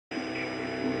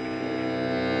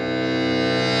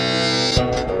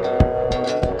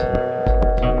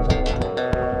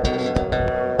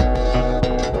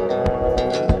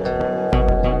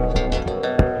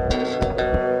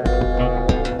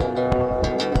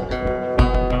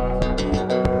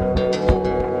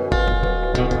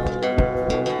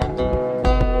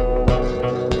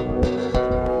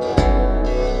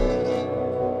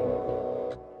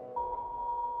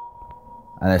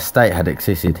estate had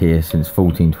existed here since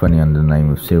 1420 under the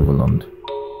name of Silverland.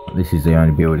 This is the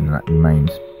only building that remains.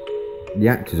 The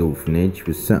Actors Orphanage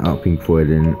was set up in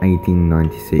Croydon in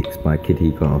 1896 by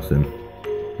Kitty Carson.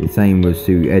 Its aim was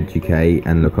to educate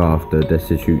and look after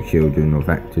destitute children of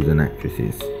actors and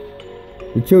actresses.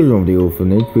 The children of the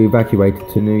orphanage were evacuated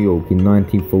to New York in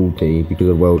 1940 because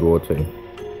of World War II.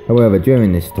 However,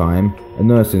 during this time, a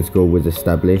nursing school was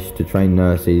established to train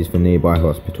nurses for nearby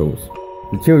hospitals.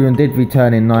 The children did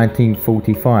return in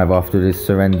 1945 after the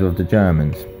surrender of the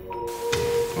Germans.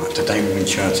 Right, today we're in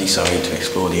Chertsey, Surrey to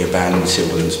explore the abandoned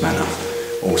Silverlands Manor,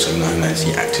 also known as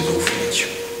the Actors Orphanage.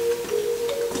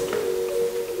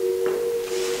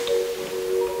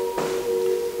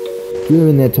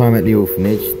 During their time at the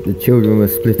orphanage, the children were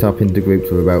split up into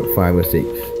groups of about 5 or 6.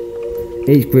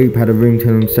 Each group had a room to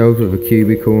themselves with a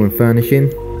cubicle and furnishing,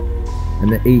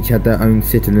 and they each had their own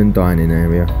sitting and dining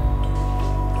area.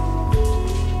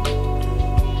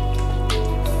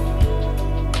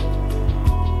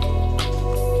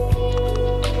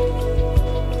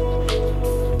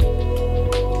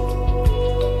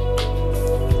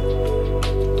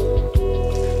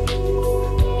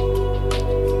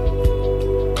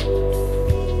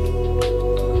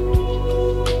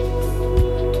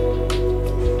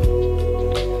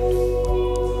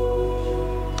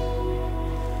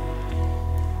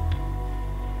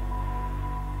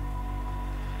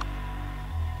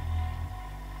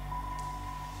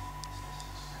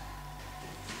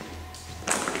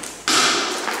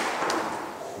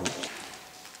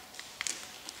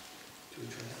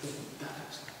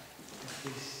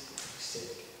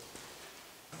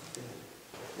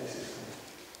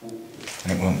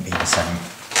 And it won't be the same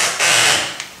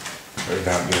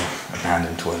without your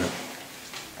abandoned toilet.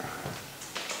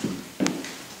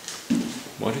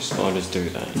 Why do spiders do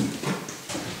that?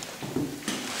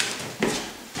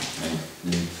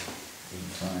 They live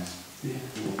inside.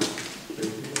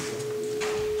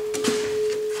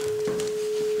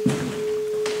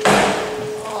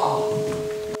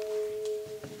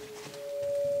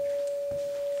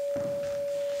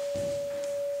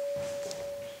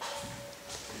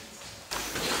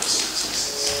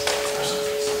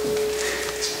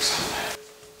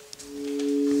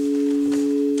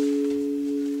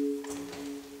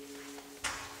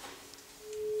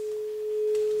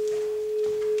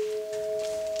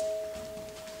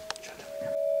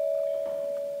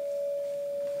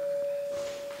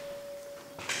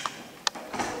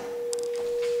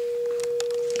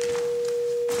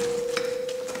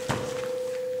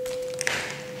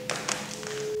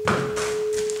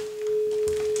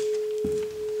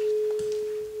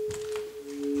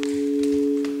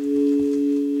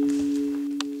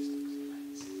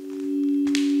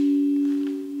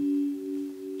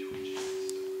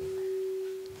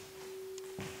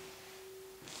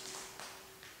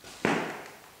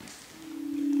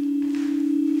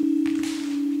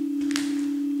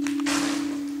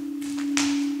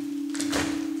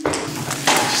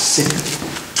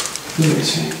 Right,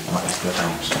 let's go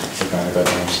downstairs. We're going to go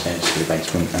downstairs to the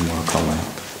basement and work our way up.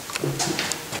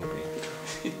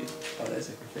 Oh, there's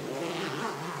everything.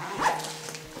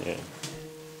 Yeah.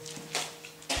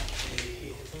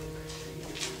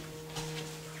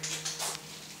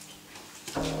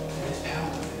 There's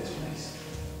powder in this place.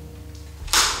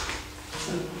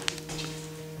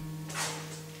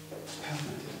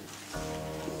 Powder.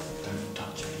 Don't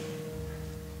touch it.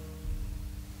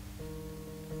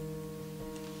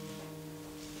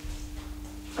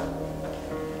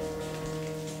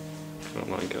 Oh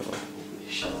my god. Look at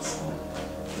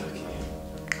him.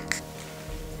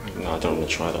 No, I don't want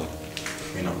to try that.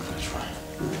 We're not going to try.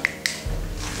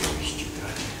 Stupid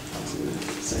idea.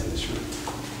 Say this room.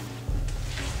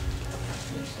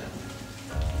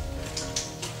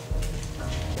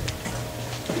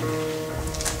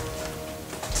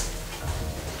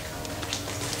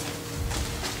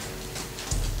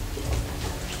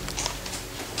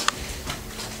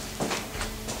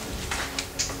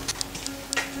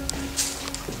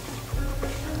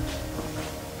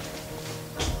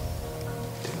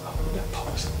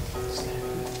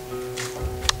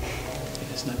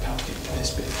 There's no power getting to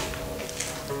this bit.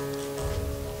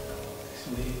 It's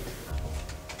weird.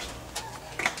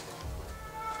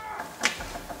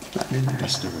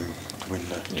 That's the room, the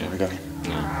window. Do you want to go in?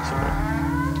 No, it's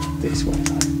alright. This way.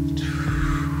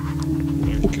 Oh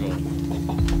my god.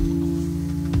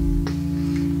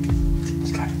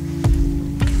 Let's go.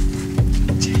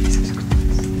 Jesus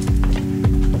Christ.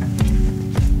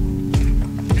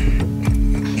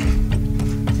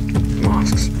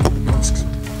 Masks.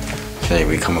 Okay,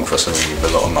 we come across a room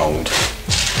with a lot of mould,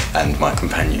 and my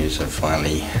companions have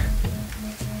finally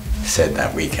said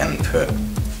that we can put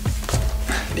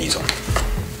these on.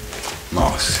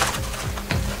 Masks.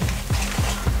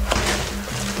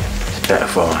 It's better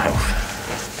for our health.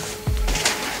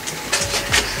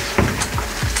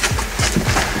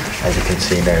 As you can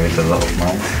see, there is a lot of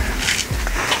mold.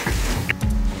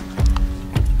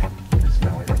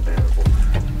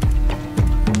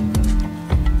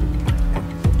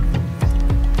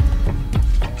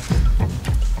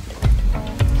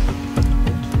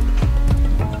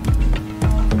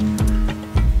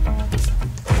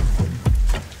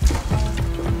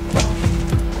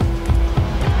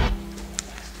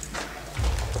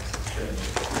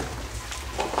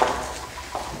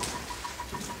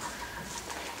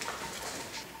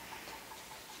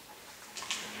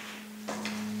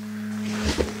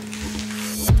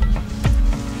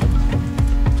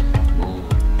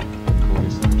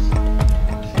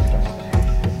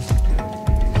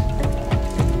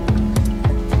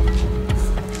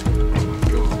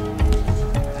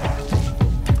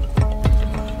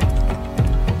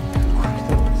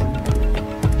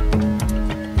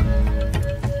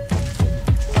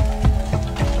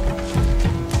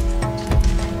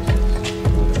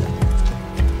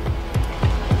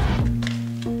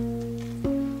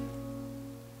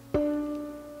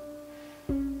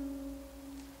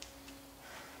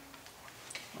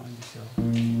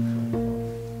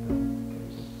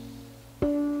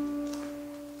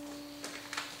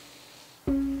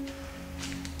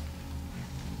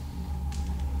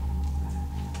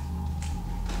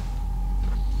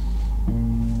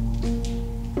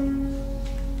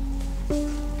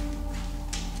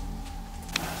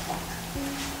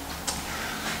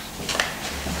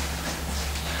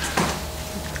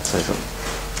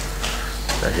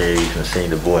 So here you can see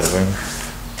the boiler room.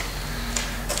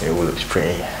 It all looks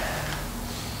pretty.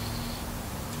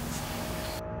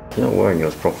 You're not wearing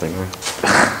yours properly, man.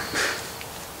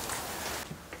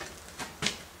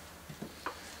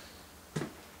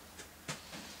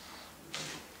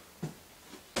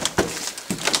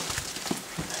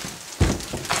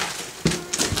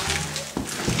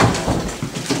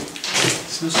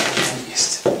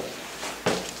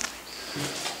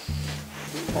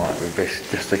 Right, we've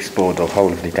just explored the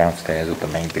whole of the downstairs of the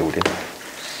main building.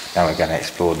 Now we're going to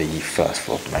explore the first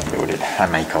floor of the main building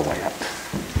and make our way up.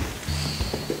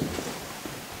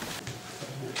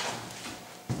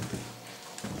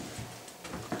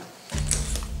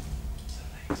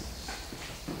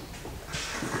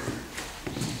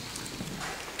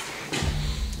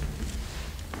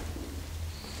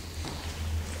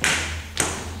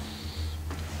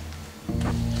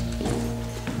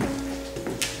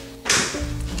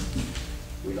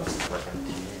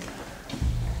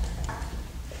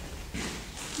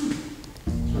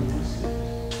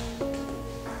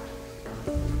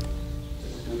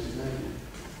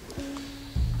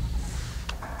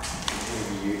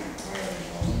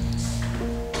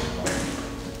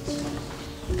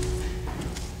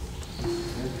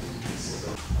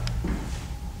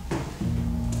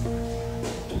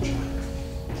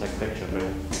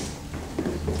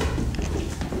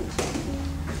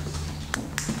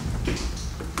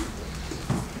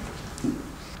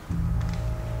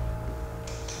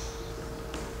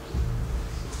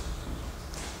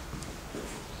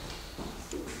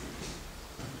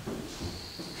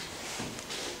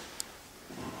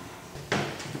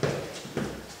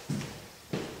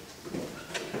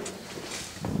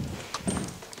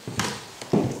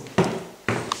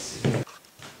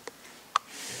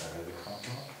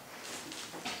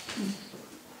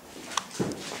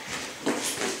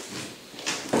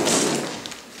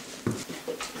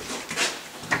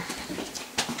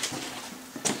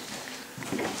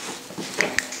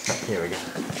 Here we go.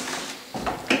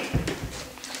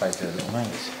 Play to the little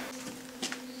maze.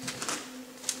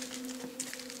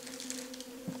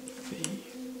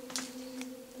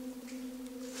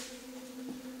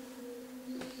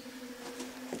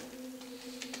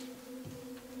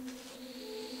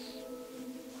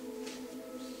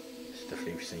 It's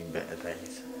definitely seen better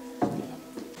days.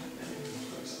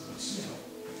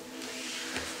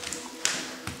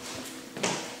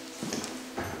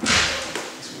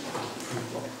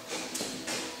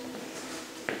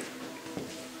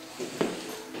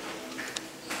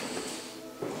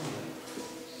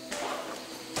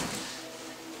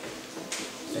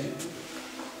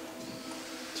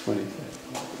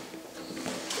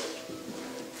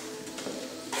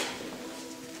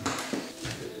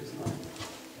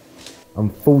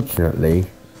 Unfortunately,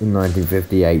 in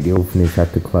 1958 the orphanage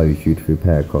had to close due to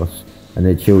repair costs, and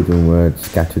their children were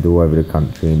scattered all over the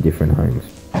country in different homes.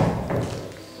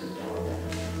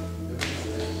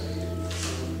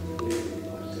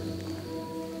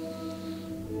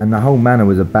 and the whole manor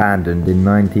was abandoned in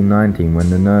 1919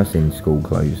 when the nursing school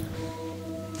closed.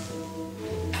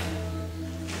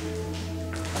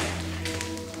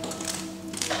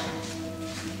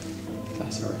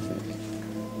 That's horrific.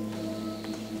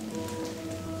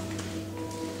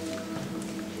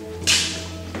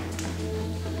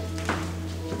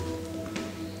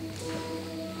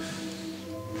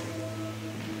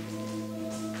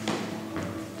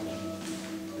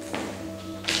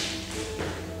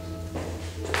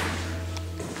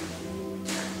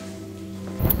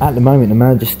 At the moment, the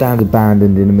manor just stands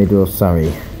abandoned in the middle of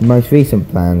Surrey. The most recent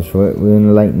plans for it were in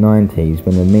the late 90s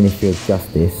when the Ministry of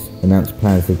Justice announced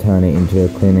plans to turn it into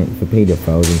a clinic for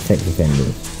paedophiles and sex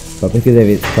offenders. But because of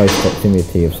its close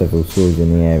proximity of several schools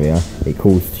in the area, it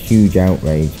caused huge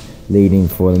outrage, leading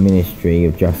for the Ministry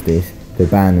of Justice to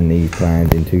abandon these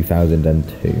plans in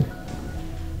 2002.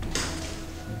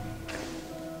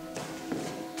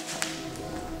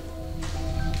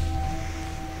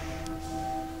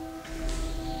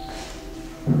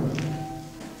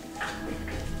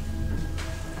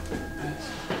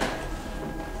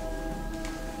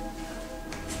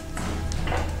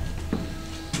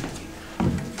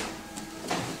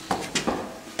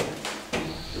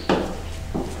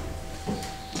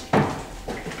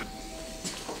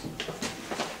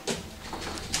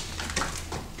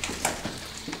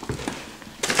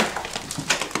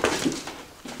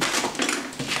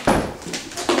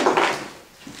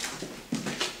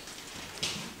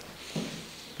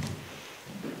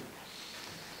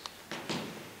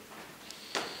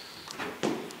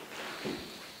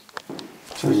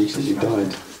 Sorry, you said you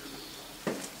died.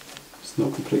 It's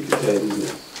not completely dead,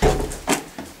 is it?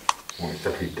 Well, it's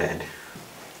definitely dead.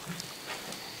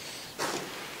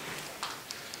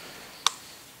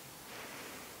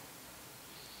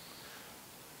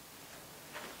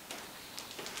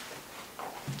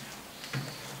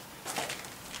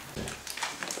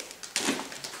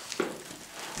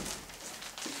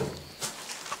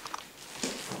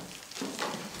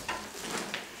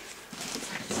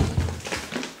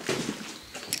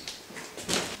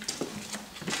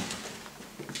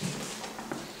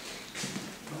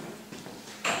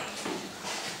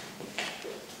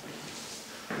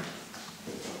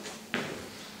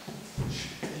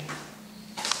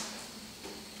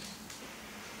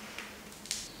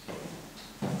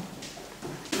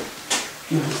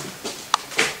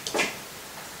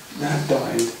 Dad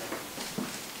died.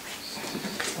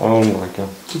 Oh my god.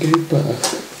 He gave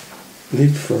birth,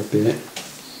 lived for a bit,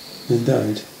 then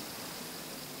died.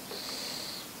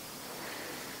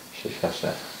 She's just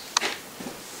there.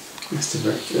 That's the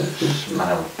very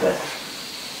Smell of death.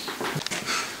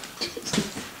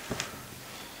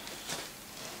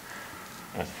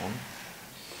 That's fine.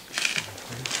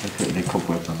 They put the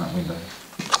cobwebs on that window.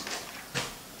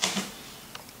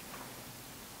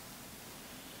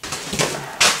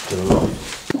 To the right.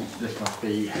 This must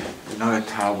be, you know the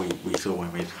tower we saw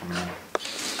when we was coming in?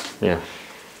 Yeah.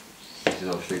 This is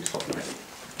obviously the top of it.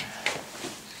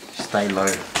 Stay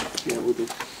low. Yeah, we'll do.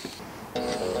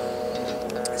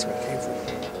 That's where it came from.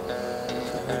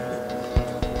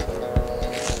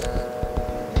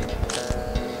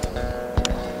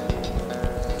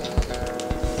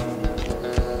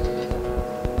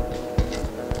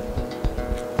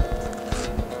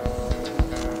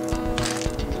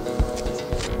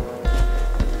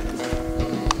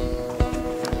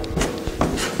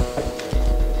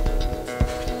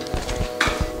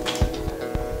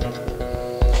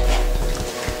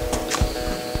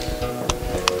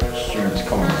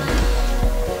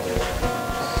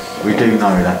 We do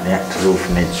know that the Actors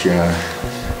Orphanage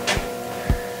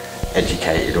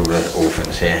educated all the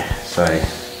orphans here, so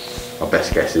our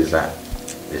best guess is that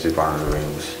this is one of the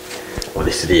rooms, or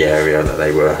this is the area that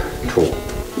they were taught.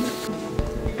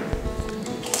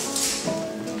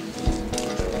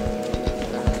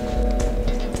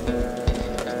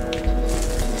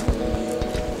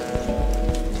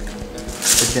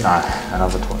 But you know,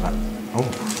 another toilet.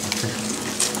 Oh.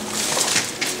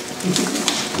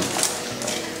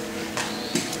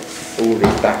 All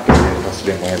these back buildings must have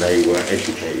been where they were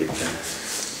educated.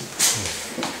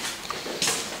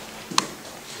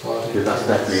 Because that's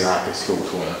definitely like a school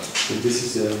toilet.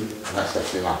 This is And that's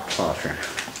definitely like a classroom.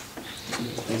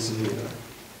 this is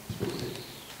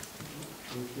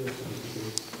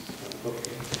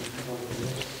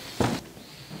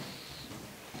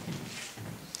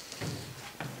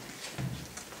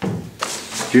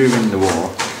During the war,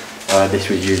 this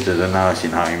was used as a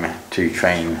nursing home to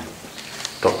train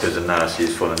doctors and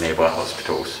nurses for the nearby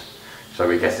hospitals. So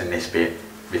we're guessing this bit,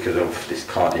 because of this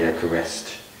cardiac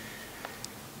arrest,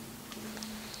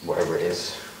 whatever it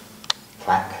is,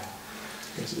 plaque,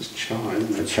 This is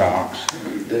chime. The chart.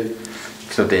 Do.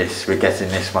 So this, we're guessing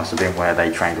this must have been where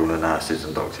they trained all the nurses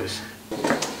and doctors.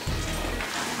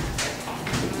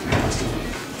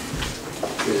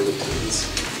 Really depends.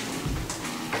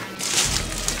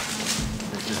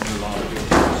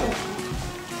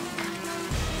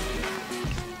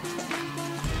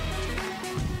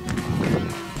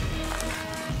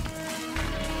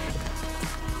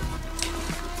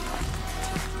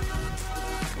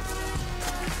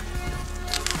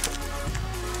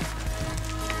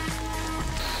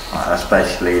 Right, that's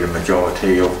basically the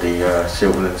majority of the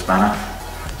Silverlands Manor.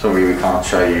 Sorry we can't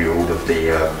show you all of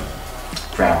the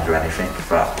grounds or anything,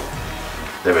 but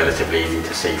they're relatively easy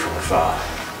to see from afar.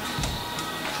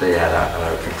 So yeah,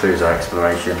 that concludes our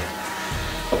exploration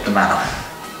of the manor.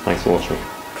 Thanks for watching.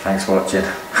 Thanks for watching.